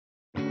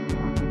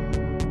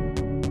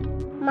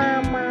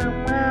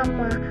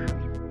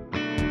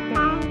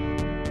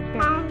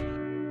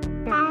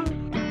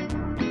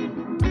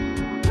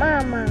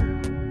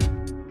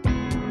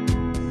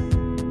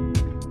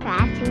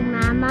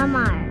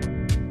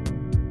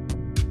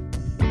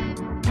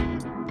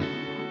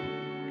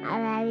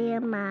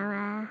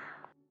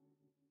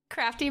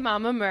Crafty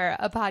Mama Mur,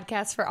 a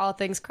podcast for all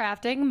things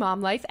crafting, mom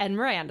life, and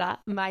Miranda.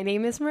 My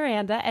name is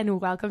Miranda, and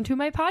welcome to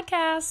my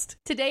podcast.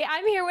 Today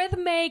I'm here with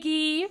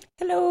Maggie.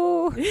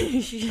 Hello.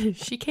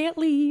 she can't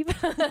leave.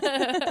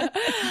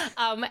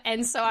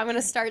 And so I'm going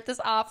to start this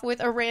off with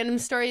a random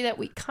story that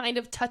we kind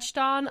of touched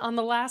on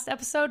the last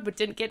episode, but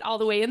didn't get all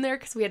the way in there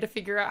because we had to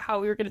figure out how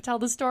we were going to tell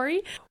the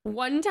story.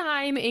 One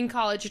time in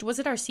college, was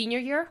it our senior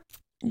year?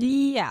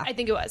 Yeah. I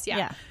think it was,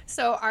 yeah.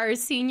 So our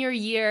senior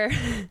year,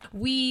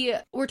 we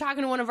were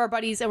talking to one of our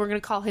buddies, and we're going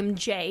to call him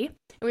Jay.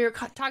 And we were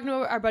talking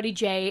to our buddy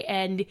Jay,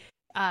 and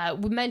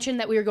we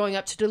mentioned that we were going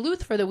up to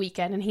Duluth for the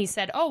weekend. And he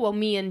said, oh, well,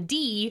 me and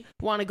Dee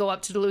want to go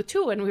up to Duluth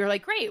too. And we were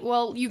like, great,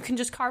 well, you can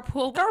just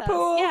carpool with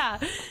us. Yeah.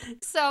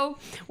 So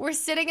we're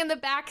sitting in the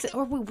back.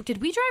 Or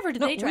did we drive or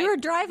did they drive? We were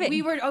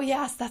driving. Oh,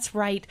 yes, that's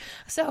right.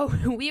 So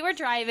we were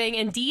driving,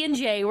 and Dee and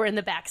Jay were in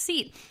the back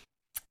seat.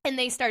 And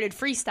they started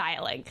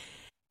freestyling.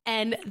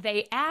 And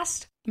they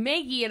asked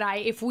Maggie and I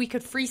if we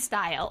could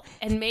freestyle.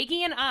 And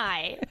Maggie and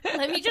I,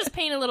 let me just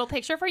paint a little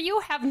picture for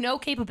you, have no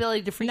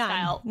capability to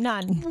freestyle.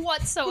 None.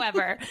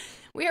 Whatsoever.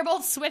 We are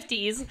both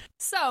Swifties.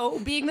 So,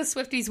 being the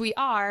Swifties we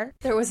are,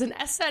 there was an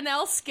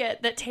SNL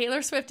skit that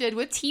Taylor Swift did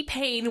with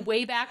T-Pain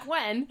way back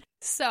when.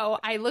 So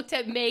I looked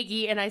at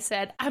Maggie and I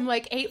said, I'm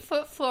like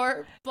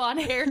 8-foot blonde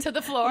hair to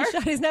the floor.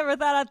 Shawty's never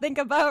thought I'd think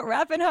about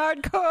rapping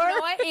hardcore. No,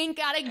 I ain't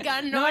got a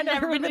gun. No, I've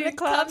never been to the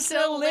club.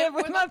 Still live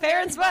with my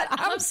parents, but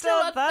I'm still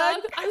a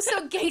thug. I'm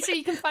so gangster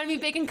you can find me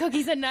baking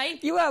cookies at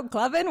night. You out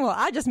clubbing? Well,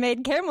 I just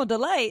made Caramel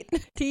Delight.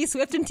 T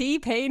Swift and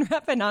T-Pain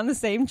rapping on the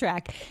same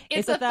track.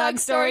 It's a thug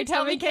story.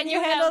 Tell me, can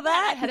you handle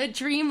that? I had a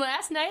dream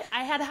last night.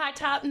 I had high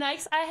top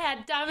Nikes. I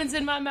had diamonds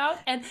in my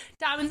mouth and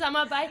diamonds on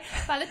my bike.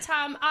 By the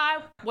time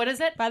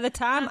By the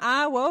time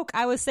I woke,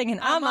 I was singing,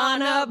 I'm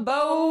on a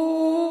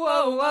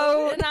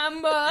boat. And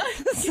I'm a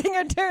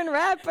singer turned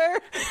rapper.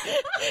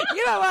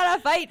 You don't want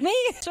to fight me.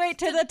 Straight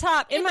to the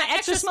top in my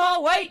extra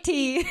small white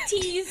tee.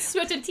 T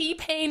Swift and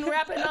T-Pain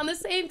rapping on the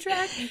same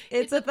track.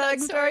 It's a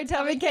thug story.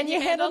 Tell me, can you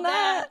handle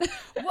that?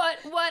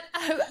 What?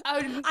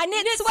 I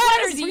knit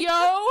sweaters,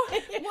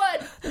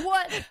 yo.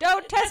 What?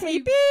 Don't test me,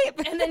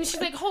 beep. And then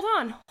she's like, hold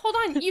on.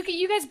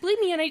 You guys believe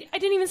me, and I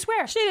didn't even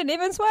swear. She didn't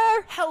even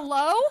swear.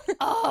 Hello?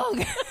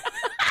 Oh,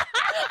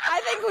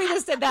 I think we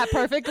just did that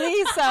perfectly,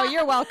 so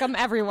you're welcome,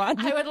 everyone.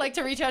 I would like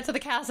to reach out to the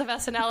cast of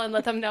SNL and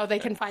let them know they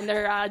can find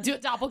their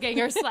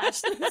doppelganger /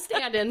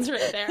 stand-ins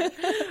right there.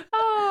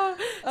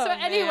 So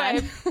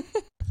anyway,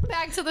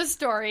 back to the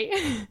story.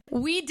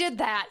 We did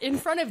that in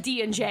front of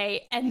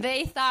D&J, and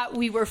they thought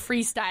we were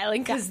freestyling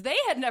because they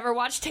had never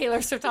watched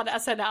Taylor Swift on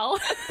SNL.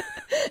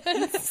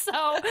 And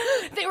so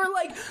they were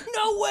like,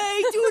 no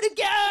way, do it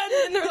again.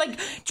 And they're like,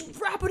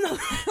 wrap it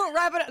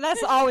up.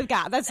 That's all we've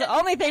got. That's the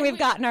only thing we've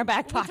got in our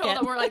back pocket. We told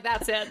them, we're like,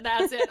 that's it.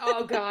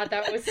 Oh, God,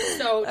 that was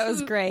so... That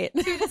was great.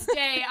 To this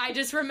day, I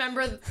just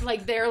remember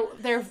like their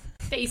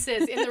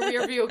faces in the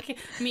rearview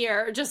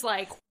mirror, just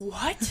like,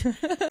 what?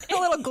 A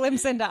little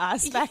glimpse into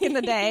us back in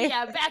the day.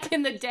 Yeah, back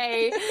in the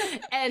day.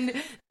 And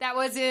that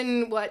was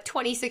in,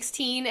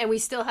 2016, and we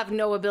still have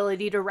no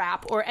ability to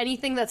rap or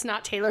anything that's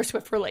not Taylor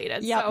Swift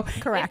related. Yep,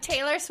 so correct. If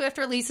Taylor Swift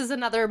releases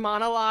another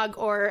monologue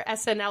or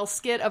SNL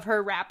skit of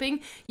her rapping,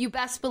 you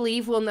best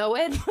believe we'll know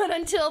it. But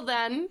until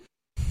then...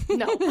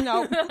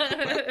 No.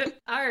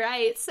 All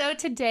right. So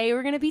today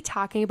we're going to be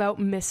talking about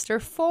Mr.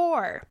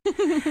 4.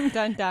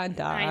 Dun, dun, dun.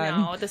 I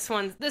know. This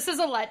is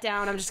a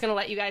letdown. I'm just going to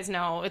let you guys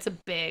know it's a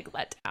big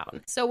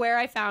letdown. So where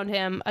I found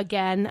him,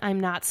 again,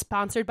 I'm not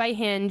sponsored by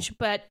Hinge,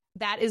 but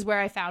that is where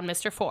I found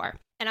Mr. 4.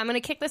 And I'm going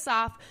to kick this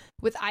off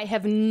with I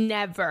have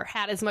never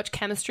had as much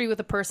chemistry with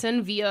a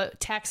person via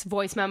text,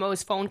 voice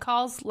memos, phone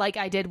calls like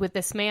I did with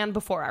this man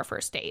before our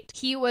first date.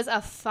 He was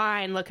a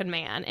fine looking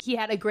man. He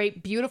had a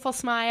great, beautiful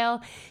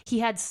smile. He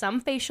had some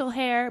facial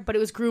hair, but it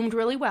was groomed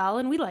really well,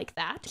 and we liked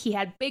that. He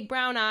had big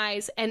brown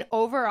eyes, and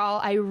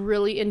overall, I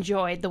really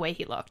enjoyed the way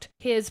he looked.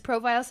 His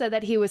profile said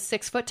that he was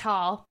 6 foot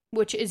tall,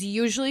 which is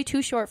usually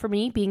too short for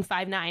me, being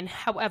 5'9".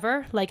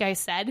 However, like I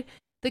said,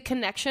 the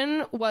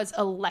connection was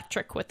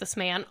electric with this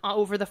man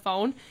over the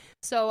phone,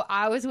 so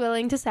I was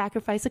willing to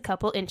sacrifice a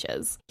couple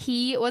inches.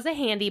 He was a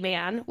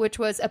handyman, which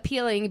was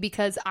appealing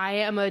because I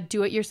am a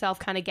do-it-yourself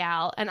kind of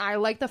gal, and I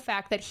like the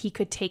fact that he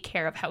could take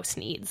care of house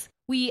needs.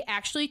 We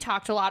actually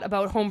talked a lot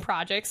about home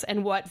projects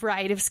and what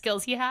variety of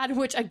skills he had,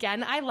 which,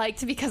 again, I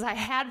liked because I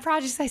had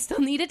projects I still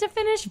needed to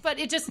finish, but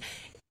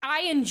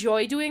I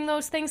enjoy doing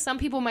those things. Some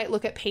people might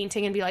look at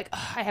painting and be like,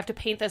 oh, I have to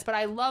paint this, but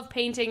I love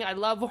painting. I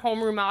love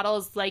home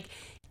remodels. Like,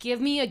 give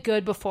me a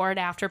good before and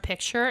after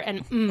picture,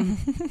 and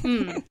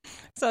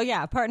So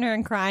yeah, partner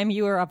in crime,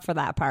 you were up for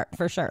that part,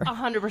 for sure.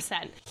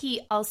 100%.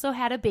 He also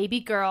had a baby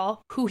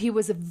girl who he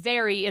was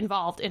very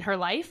involved in her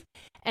life.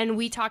 And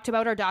we talked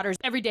about our daughters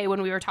every day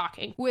when we were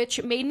talking,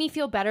 which made me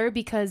feel better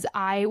because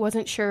I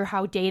wasn't sure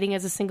how dating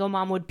as a single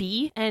mom would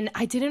be. And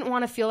I didn't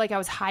want to feel like I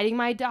was hiding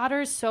my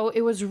daughters. So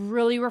it was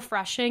really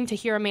refreshing to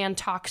hear a man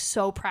talk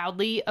so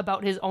proudly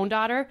about his own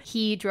daughter.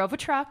 He drove a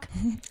truck.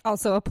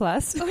 Also a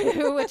plus.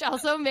 Which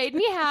also made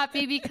me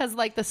happy because,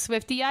 like the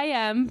Swiftie I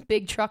am,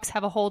 big trucks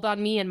have a hold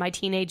on me and my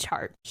teenage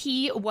heart.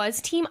 He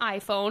was Team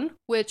iPhone,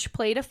 which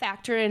played a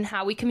factor in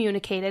how we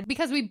communicated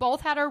because we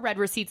both had our red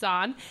receipts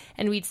on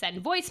and we'd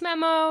send voice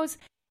memos.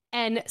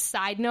 And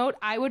side note,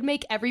 I would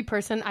make every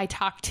person I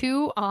talked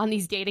to on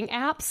these dating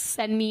apps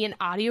send me an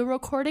audio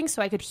recording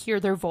so I could hear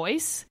their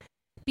voice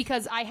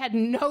because I had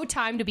no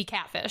time to be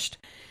catfished.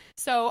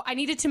 So I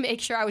needed to make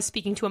sure I was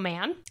speaking to a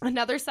man.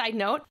 Another side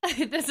note,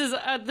 this is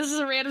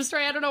a random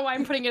story. I don't know why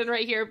I'm putting it in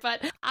right here, but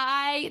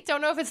I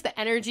don't know if it's the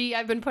energy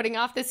I've been putting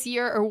off this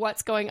year or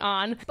what's going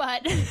on.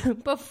 But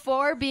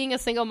before being a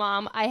single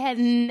mom, I had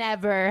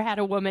never had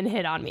a woman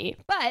hit on me.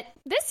 But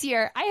this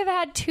year, I have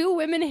had 2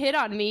 women hit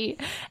on me,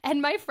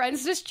 and my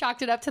friends just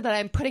chalked it up to that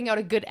I'm putting out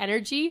a good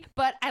energy.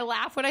 But I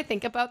laugh when I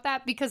think about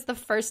that because the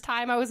first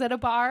time I was at a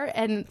bar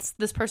and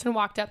this person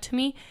walked up to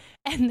me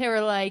and they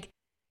were like,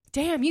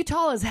 "Damn, you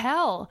tall as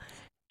hell."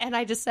 And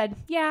I just said,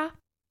 "Yeah."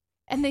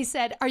 And they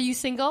said, "Are you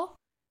single?"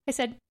 I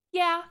said,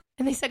 "Yeah."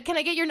 And they said, "Can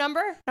I get your number?"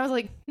 And I was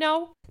like,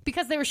 "No,"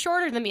 because they were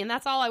shorter than me. And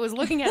that's all I was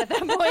looking at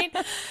that point.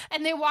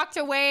 And they walked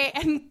away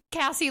and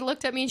Cassie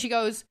looked at me and she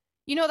goes,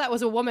 "You know that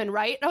was a woman,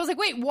 right?" And I was like,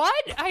 "Wait,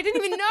 what? I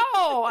didn't even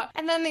know."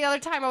 And then the other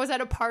time I was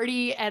at a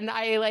party and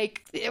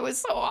it was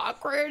so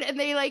awkward. And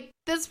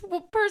this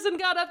person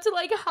got up to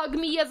hug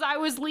me as I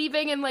was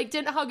leaving and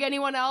didn't hug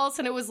anyone else.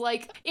 And it was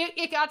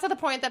it got to the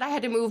point that I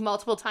had to move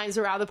multiple times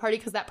around the party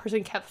because that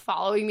person kept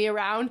following me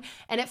around.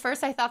 And at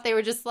first I thought they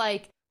were just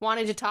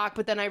wanted to talk,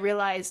 but then I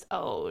realized,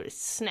 oh,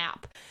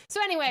 snap.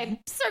 So anyway,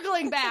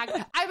 circling back,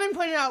 I've been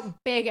putting out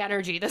big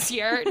energy this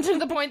year to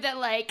the point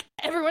that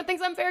everyone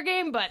thinks I'm fair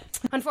game, but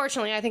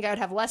unfortunately I think I would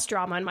have less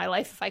drama in my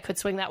life if I could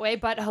swing that way,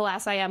 but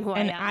alas, I am who I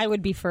am. And I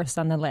would be first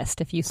on the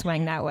list if you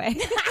swang that way.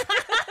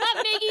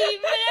 Maggie,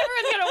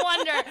 everyone's gonna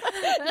wonder.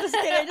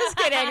 Just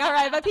kidding. All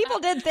right, but people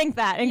did think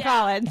that in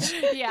college.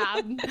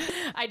 Yeah,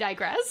 I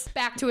digress.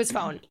 Back to his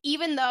phone.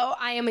 Even though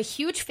I am a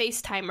huge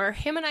FaceTimer,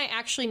 him and I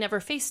actually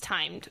never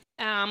FaceTimed.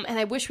 And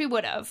I wish we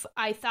would have.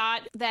 I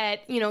thought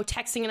that,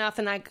 texting enough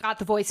and I got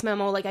the voice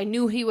memo, I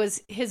knew he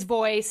was his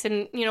voice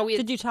and,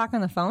 Did you talk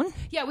on the phone?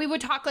 Yeah, we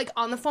would talk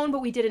on the phone, but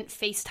we didn't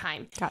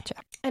FaceTime. Gotcha.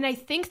 And I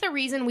think the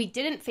reason we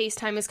didn't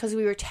FaceTime is because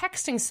we were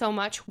texting so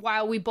much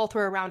while we both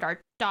were around our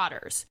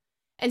daughters.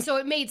 And so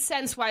it made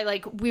sense why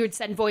we would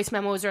send voice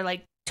memos or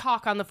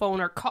talk on the phone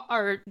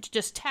or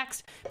just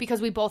text because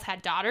we both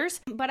had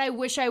daughters. But I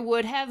wish I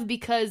would have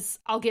because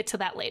I'll get to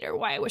that later,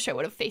 why I wish I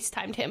would have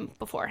FaceTimed him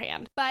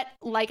beforehand. But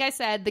like I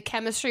said, the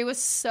chemistry was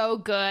so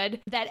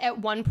good that at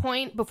one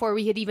point before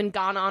we had even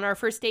gone on our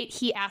first date,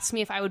 he asked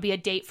me if I would be a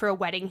date for a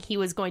wedding he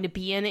was going to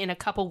be in a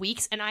couple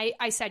weeks. And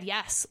I said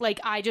yes.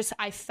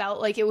 I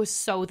felt like it was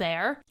so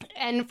there.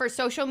 And for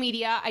social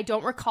media, I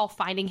don't recall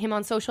finding him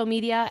on social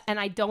media, and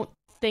I don't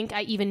think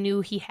I even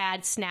knew he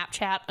had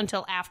Snapchat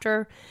until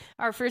after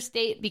our first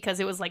date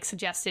because it was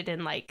suggested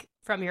in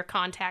from your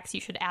contacts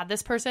you should add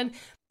this person,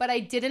 but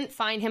I didn't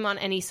find him on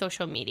any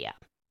social media.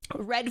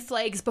 Red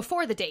flags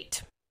before the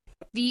date.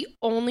 The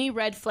only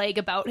red flag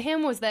about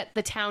him was that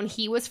the town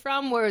he was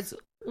from was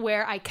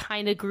where I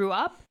kind of grew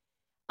up,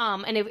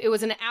 and it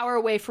was an hour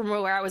away from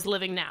where I was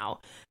living now.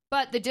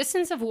 But the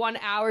distance of 1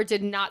 hour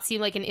did not seem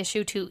like an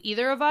issue to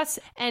either of us.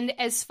 And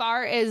as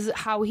far as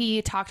how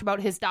he talked about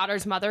his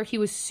daughter's mother, he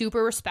was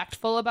super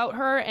respectful about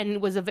her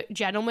and was a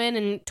gentleman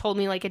and told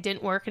me it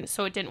didn't work, and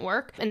so it didn't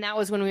work. And that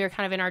was when we were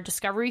kind of in our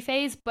discovery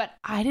phase. But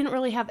I didn't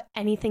really have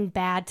anything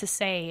bad to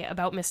say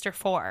about Mr.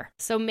 4.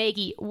 So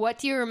Maggie, what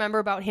do you remember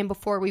about him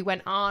before we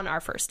went on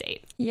our first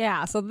date?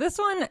 Yeah, so this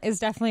one is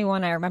definitely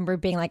one I remember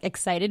being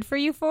excited for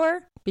you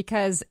for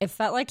because it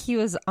felt like he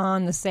was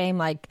on the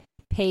same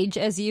page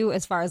as you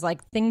as far as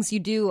things you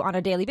do on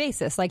a daily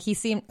basis. He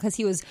seemed, because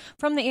he was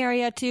from the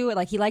area too,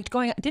 he liked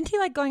didn't he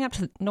like going up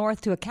to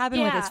north to a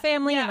cabin with his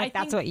family, and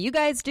that's what you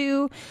guys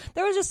do.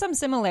 There was just some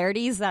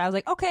similarities that I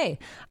was okay,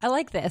 I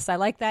like this. I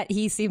like that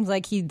he seems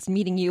like he's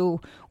meeting you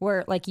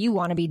where you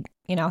want to be,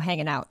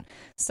 hanging out.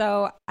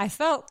 So I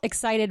felt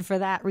excited for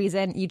that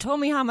reason. You told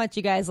me how much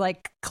you guys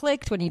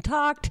clicked when you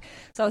talked,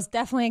 so I was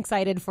definitely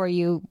excited for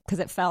you because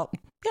it felt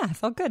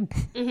good.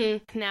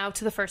 Mm-hmm. Now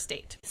to the first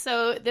date.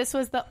 So this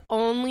was the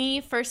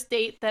only first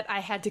date that I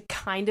had to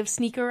kind of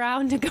sneak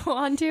around to go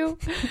on to.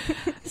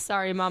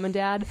 Sorry, Mom and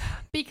Dad.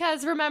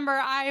 Because remember,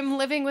 I'm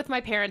living with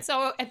my parents.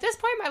 So at this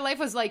point, my life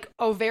was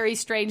a very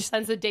strange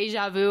sense of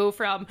deja vu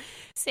from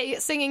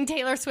singing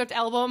Taylor Swift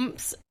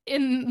albums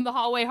in the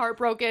hallway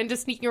heartbroken to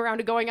sneaking around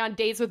to going on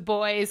dates with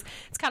boys.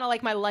 It's kind of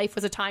like my life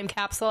was a time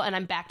capsule and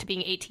I'm back to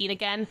being 18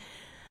 again.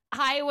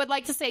 I would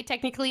like to say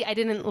technically I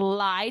didn't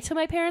lie to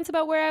my parents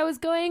about where I was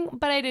going,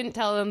 but I didn't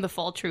tell them the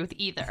full truth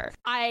either.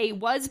 I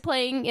was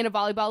playing in a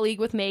volleyball league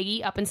with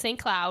Maggie up in St.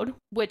 Cloud,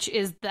 which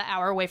is the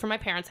hour away from my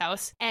parents'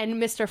 house, and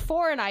Mr.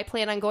 4 and I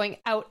plan on going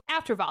out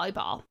after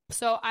volleyball.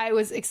 So I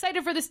was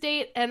excited for this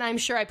date, and I'm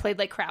sure I played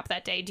like crap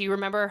that day. Do you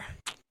remember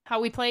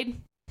how we played?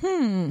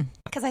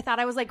 because I thought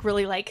I was like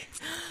really like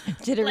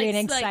jittery and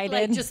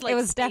excited. It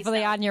was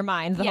definitely on your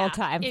mind the whole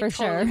time, for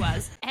sure. It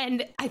was.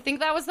 And I think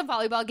that was the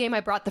volleyball game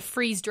I brought the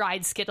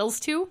freeze-dried Skittles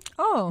to.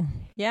 Oh,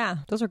 yeah.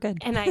 Those were good.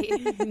 And I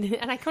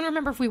couldn't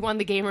remember if we won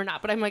the game or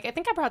not, but I'm like, I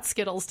think I brought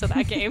Skittles to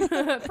that game.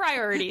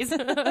 Priorities.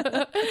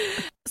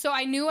 So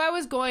I knew I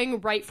was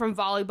going right from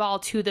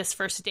volleyball to this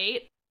first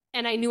date,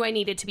 and I knew I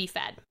needed to be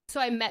fed. So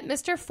I met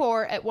Mr.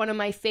 Four at one of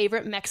my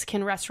favorite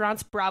Mexican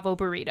restaurants, Bravo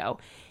Burrito.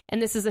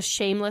 And this is a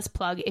shameless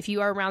plug. If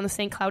you are around the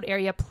St. Cloud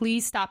area,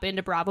 please stop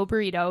into Bravo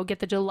Burrito. Get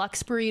the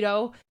deluxe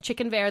burrito,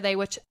 chicken verde,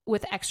 which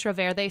with extra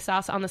verde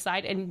sauce on the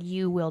side, and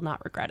you will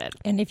not regret it.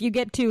 And if you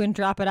get two and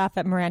drop it off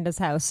at Miranda's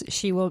house,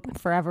 she will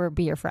forever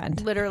be your friend.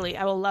 Literally,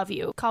 I will love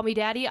you. Call me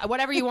daddy,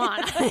 whatever you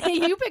want.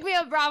 You pick me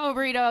up Bravo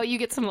Burrito, you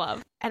get some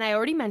love. And I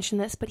already mentioned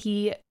this, but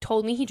he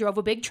told me he drove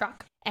a big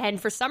truck.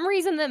 And for some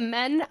reason, the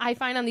men I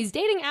find on these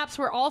dating apps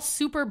were all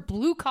super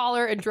blue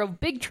collar and drove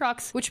big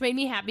trucks, which made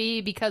me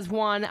happy because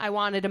one, I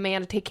wanted a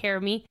man to take care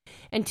of me.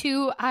 And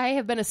two, I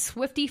have been a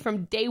Swiftie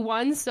from day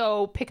one,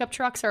 so pickup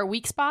trucks are a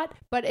weak spot.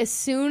 But as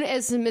soon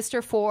as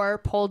Mr. Four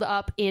pulled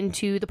up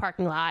into the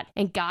parking lot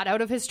and got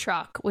out of his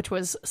truck, which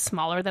was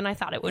smaller than I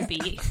thought it would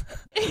be,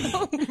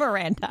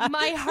 Miranda,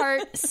 my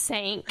heart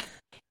sank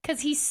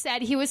because he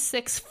said he was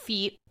 6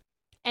 feet.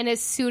 And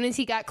as soon as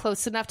he got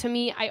close enough to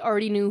me, I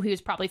already knew he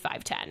was probably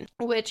 5'10",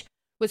 which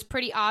was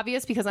pretty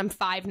obvious because I'm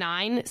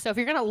 5'9". So if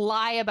you're going to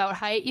lie about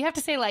height, you have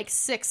to say like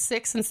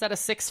 6'6" instead of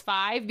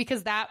 6'5",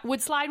 because that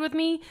would slide with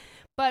me.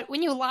 But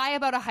when you lie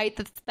about a height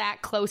that's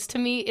that close to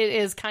me, it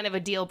is kind of a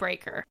deal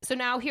breaker. So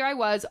now here I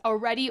was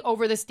already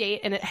over this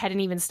date and it hadn't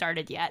even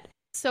started yet.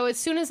 So as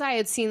soon as I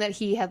had seen that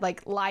he had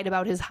like lied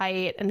about his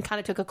height and kind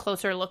of took a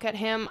closer look at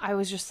him, I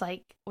was just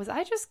like, was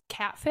I just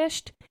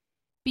catfished?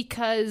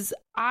 Because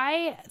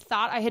I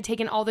thought I had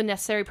taken all the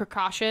necessary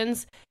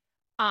precautions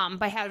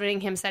by having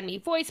him send me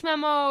voice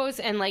memos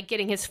and like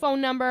getting his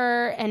phone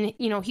number. And,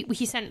 you know,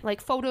 he sent like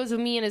photos of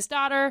me and his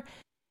daughter.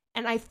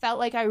 And I felt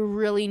like I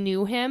really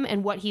knew him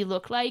and what he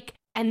looked like.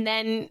 And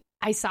then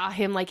I saw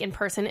him like in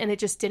person and it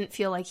just didn't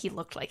feel like he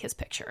looked like his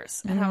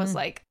pictures. And I was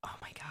like, oh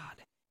my God.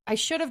 I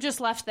should have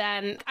just left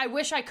then. I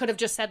wish I could have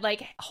just said,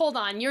 like, hold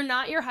on, you're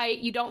not your height.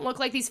 You don't look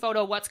like these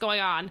photos. What's going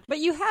on? But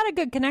you had a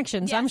good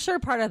connection. So yes. I'm sure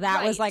part of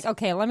that was like,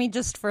 okay, let me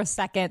just for a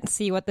second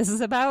see what this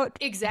is about.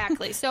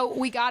 Exactly. So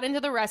we got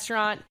into the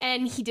restaurant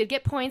and he did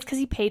get points because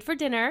he paid for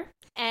dinner.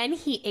 And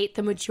he ate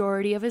the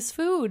majority of his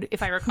food,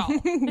 if I recall.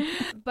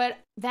 But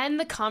then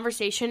the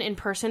conversation in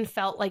person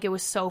felt like it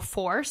was so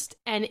forced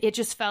and it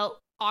just felt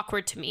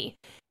awkward to me.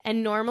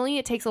 And normally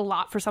it takes a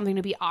lot for something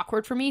to be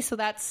awkward for me, so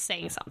that's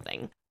saying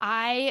something.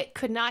 I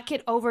could not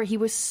get over he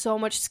was so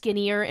much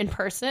skinnier in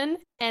person.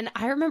 And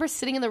I remember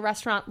sitting in the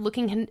restaurant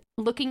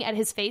looking at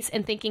his face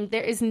and thinking,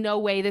 there is no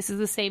way this is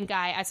the same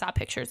guy I saw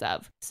pictures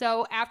of.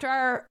 So after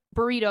our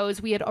burritos,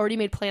 we had already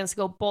made plans to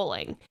go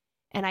bowling.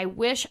 And I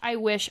wish I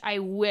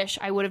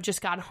would have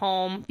just gone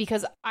home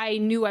because I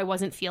knew I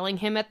wasn't feeling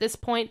him at this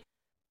point.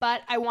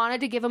 But I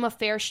wanted to give him a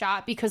fair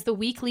shot because the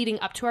week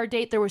leading up to our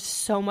date, there was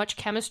so much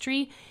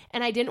chemistry.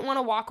 And I didn't want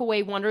to walk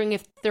away wondering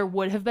if there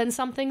would have been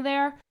something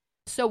there.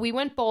 So we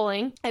went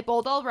bowling. I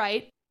bowled all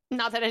right.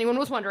 Not that anyone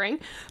was wondering,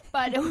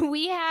 but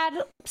we had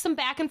some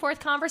back and forth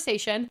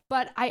conversation.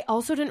 But I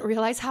also didn't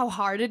realize how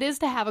hard it is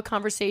to have a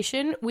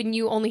conversation when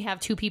you only have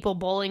two people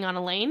bowling on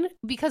a lane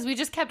because we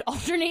just kept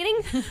alternating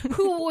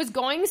who was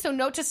going. So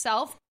note to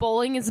self,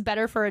 bowling is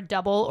better for a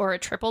double or a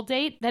triple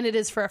date than it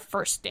is for a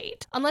first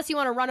date. Unless you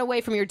want to run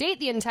away from your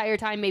date the entire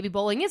time, maybe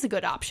bowling is a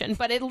good option.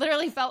 But it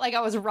literally felt like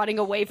I was running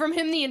away from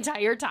him the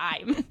entire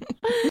time.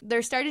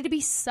 There started to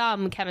be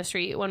some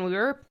chemistry when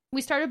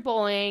we started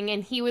bowling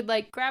and he would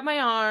like grab my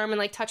arm and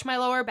like touch my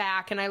lower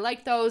back and I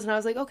liked those and I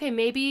was like, okay,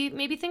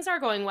 maybe things are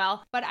going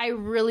well. But I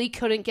really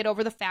couldn't get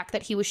over the fact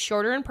that he was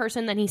shorter in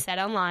person than he said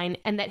online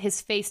and that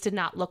his face did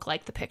not look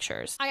like the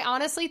pictures. I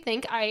honestly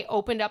think I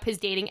opened up his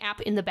dating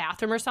app in the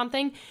bathroom or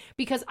something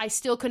because I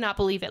still could not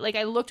believe it. Like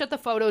I looked at the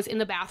photos in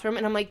the bathroom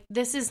and I'm like,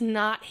 this is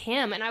not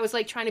him. And I was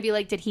like trying to be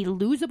like, did he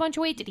lose a bunch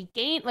of weight? Did he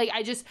gain? Like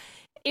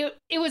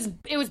it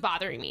was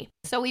bothering me.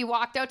 So we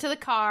walked out to the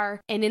car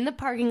and in the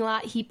parking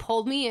lot, he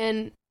pulled me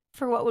in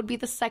for what would be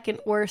the second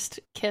worst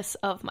kiss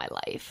of my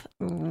life.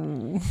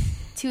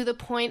 To the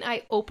point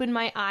I opened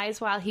my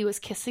eyes while he was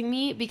kissing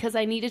me because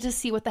I needed to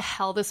see what the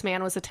hell this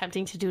man was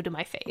attempting to do to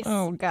my face.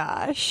 Oh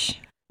gosh.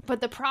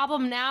 But the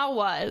problem now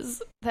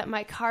was that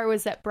my car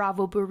was at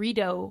Bravo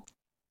Burrito,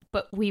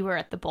 but we were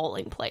at the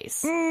bowling place.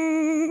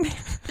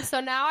 So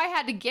now I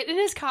had to get in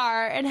his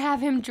car and have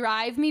him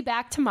drive me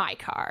back to my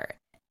car.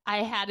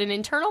 I had an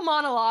internal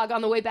monologue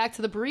on the way back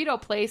to the burrito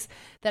place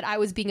that I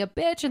was being a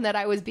bitch and that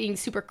I was being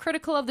super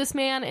critical of this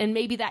man and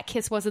maybe that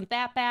kiss wasn't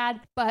that bad.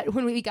 But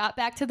when we got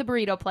back to the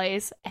burrito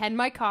place and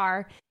my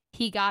car,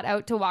 he got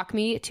out to walk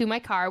me to my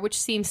car, which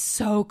seems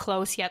so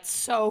close yet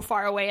so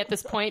far away at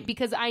this point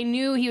because I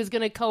knew he was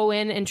going to go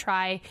in and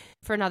try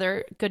for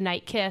another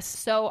goodnight kiss.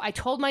 So I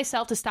told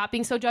myself to stop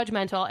being so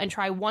judgmental and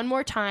try one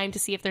more time to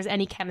see if there's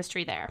any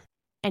chemistry there.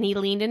 And he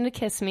leaned in to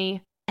kiss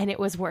me. And it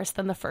was worse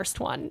than the first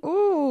one.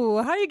 Ooh.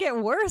 Ew, how do you get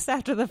worse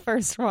after the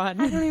first one?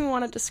 I don't even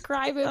want to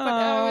describe it, but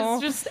it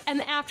was just,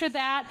 and after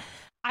that,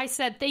 I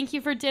said, thank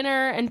you for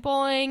dinner and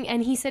bowling.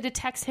 And he said to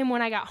text him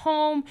when I got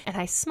home. And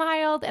I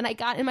smiled and I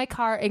got in my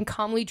car and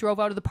calmly drove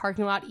out of the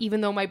parking lot,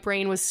 even though my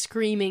brain was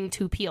screaming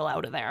to peel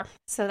out of there.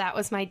 So that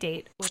was my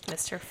date with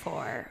Mr.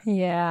 4.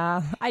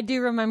 Yeah, I do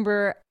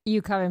remember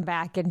you coming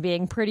back and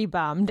being pretty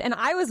bummed. And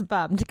I was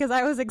bummed because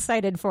I was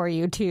excited for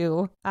you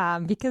too.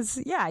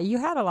 Because, yeah, you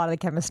had a lot of the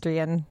chemistry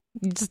and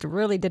you just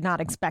really did not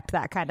expect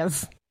that kind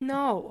of...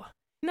 No.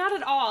 Not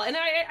at all. And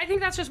I think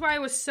that's just why I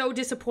was so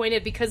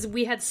disappointed, because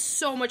we had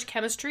so much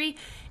chemistry.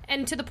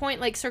 And to the point,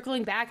 like,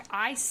 circling back,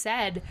 I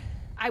said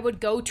I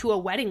would go to a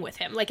wedding with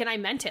him. Like, and I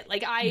meant it.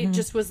 Like, I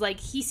just was like,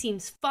 he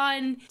seems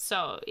fun.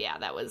 So, yeah,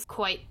 that was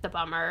quite the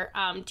bummer.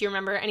 Do you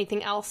remember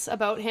anything else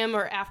about him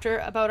or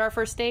about our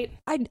first date?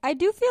 I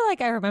do feel like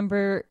I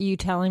remember you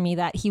telling me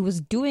that he was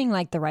doing,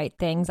 like, the right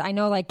things. I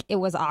know, like, it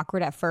was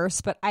awkward at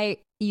first, but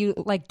you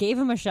like gave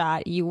him a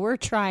shot. You were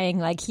trying,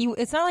 like,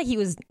 it's not like he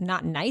was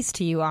not nice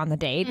to you on the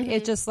date.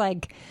 It's just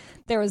like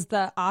there was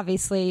the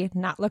obviously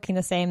not looking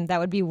the same. That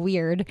would be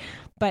weird,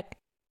 but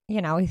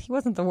you know, he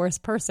wasn't the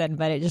worst person,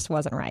 but it just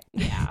wasn't right.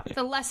 Yeah.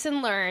 The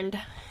lesson learned.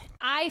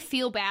 I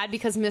feel bad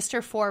because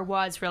Mr. 4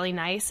 was really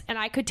nice, and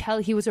I could tell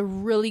he was a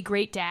really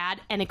great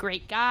dad and a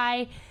great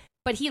guy.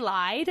 But he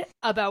lied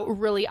about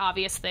really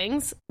obvious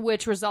things,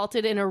 which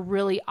resulted in a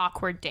really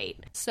awkward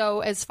date.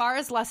 So as far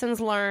as lessons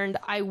learned,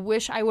 I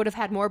wish I would have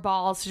had more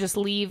balls to just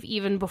leave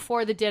even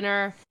before the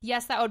dinner.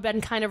 Yes, that would have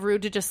been kind of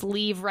rude to just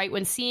leave right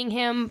when seeing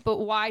him, but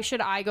why should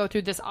I go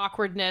through this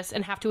awkwardness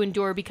and have to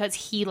endure because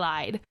he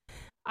lied?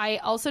 I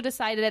also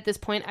decided at this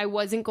point I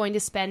wasn't going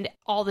to spend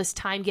all this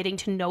time getting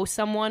to know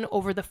someone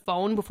over the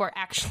phone before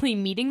actually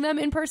meeting them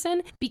in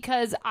person,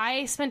 because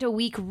I spent a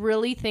week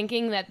really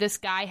thinking that this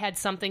guy had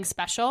something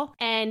special,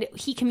 and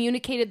he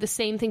communicated the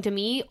same thing to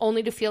me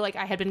only to feel like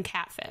I had been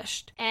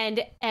catfished.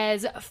 And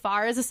as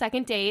far as a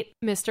second date,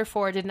 Mr.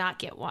 4 did not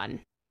get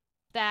one.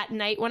 That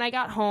night when I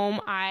got home,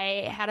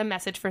 I had a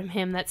message from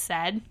him that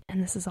said,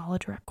 and this is all a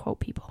direct quote,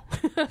 people,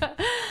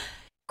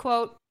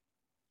 quote,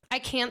 "I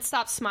can't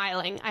stop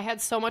smiling. I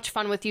had so much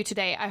fun with you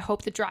today. I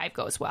hope the drive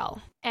goes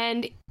well."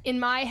 And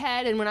in my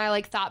head, and when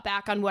I thought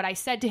back on what I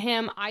said to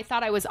him, I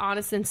thought I was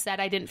honest and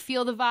said I didn't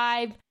feel the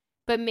vibe,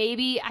 but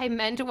maybe I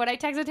meant what I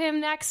texted him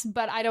next,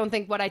 but I don't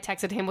think what I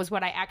texted him was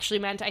what I actually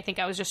meant. I think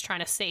I was just trying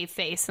to save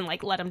face and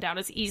let him down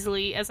as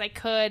easily as I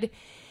could.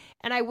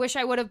 And I wish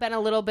I would have been a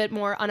little bit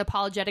more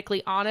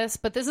unapologetically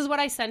honest, but this is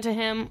what I sent to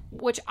him,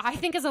 which I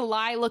think is a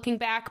lie looking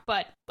back,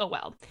 but oh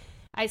well.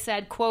 I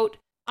said, quote,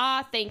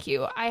 "Thank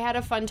you. I had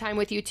a fun time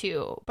with you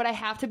too. But I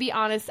have to be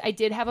honest, I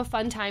did have a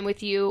fun time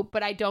with you,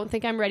 but I don't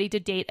think I'm ready to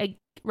date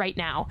right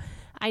now.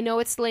 I know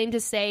it's lame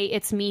to say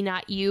it's me,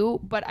 not you,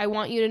 but I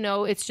want you to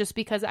know it's just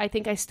because I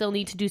think I still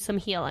need to do some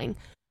healing.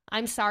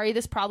 I'm sorry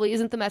this probably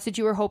isn't the message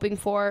you were hoping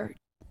for,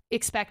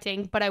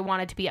 expecting, but I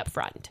wanted to be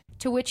upfront."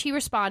 To which he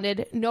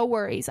responded, "No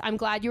worries. I'm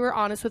glad you were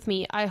honest with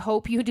me. I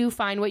hope you do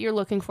find what you're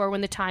looking for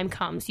when the time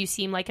comes. You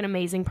seem like an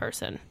amazing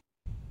person."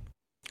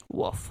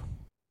 Woof.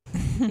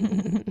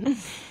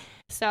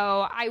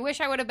 So I wish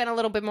I would have been a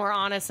little bit more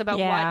honest about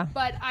what,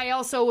 but I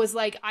also was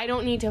like, I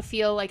don't need to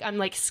feel like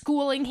I'm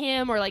schooling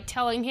him or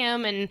telling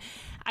him. And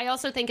I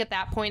also think at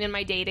that point in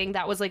my dating,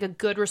 that was a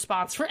good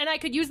response and I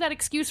could use that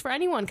excuse for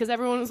anyone, because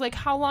everyone was like,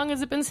 how long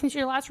has it been since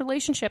your last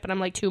relationship? And I'm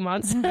like, 2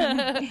 months.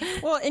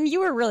 Well, and you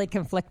were really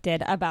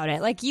conflicted about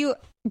it.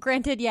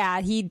 Granted,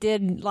 yeah, he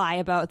did lie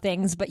about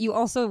things, but you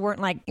also weren't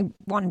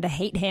wanting to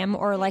hate him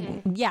or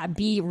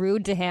be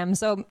rude to him.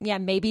 So yeah,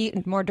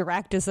 maybe more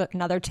direct is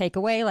another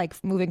takeaway,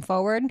 moving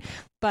forward.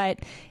 But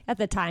at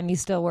the time, you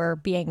still were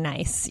being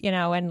nice,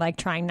 and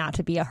trying not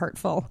to be a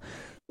hurtful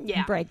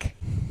break.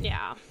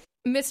 Yeah.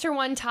 Mr.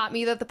 1 taught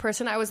me that the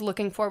person I was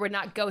looking for would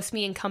not ghost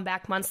me and come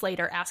back months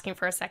later asking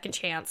for a second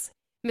chance.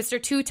 Mr.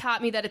 2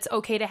 taught me that it's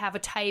okay to have a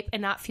type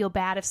and not feel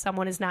bad if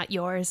someone is not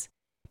yours.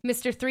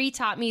 Mr. 3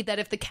 taught me that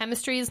if the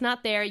chemistry is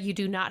not there, you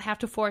do not have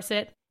to force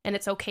it, and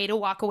it's okay to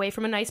walk away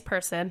from a nice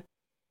person.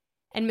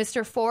 And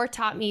Mr. 4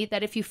 taught me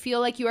that if you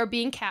feel like you are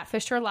being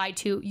catfished or lied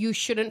to, you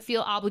shouldn't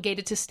feel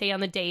obligated to stay on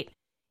the date.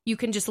 You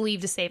can just leave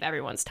to save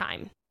everyone's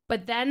time.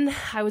 But then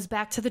I was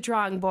back to the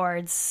drawing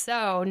boards.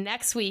 So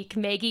next week,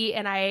 Maggie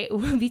and I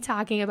will be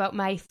talking about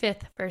my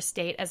 5th first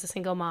date as a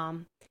single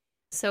mom.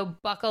 So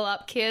buckle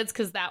up, kids,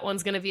 because that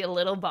one's going to be a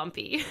little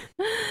bumpy.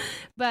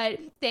 But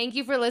thank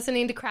you for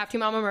listening to Crafty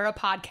Mama Mur, a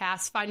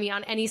podcast. Find me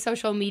on any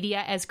social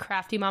media as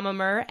Crafty Mama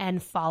Mur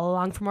and follow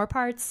along for more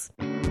parts.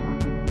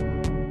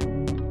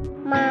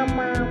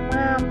 Mama.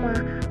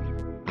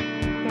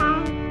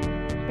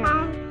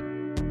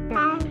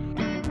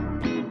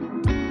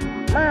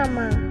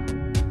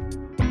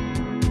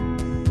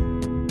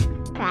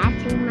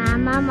 Crafty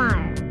Mama Mur.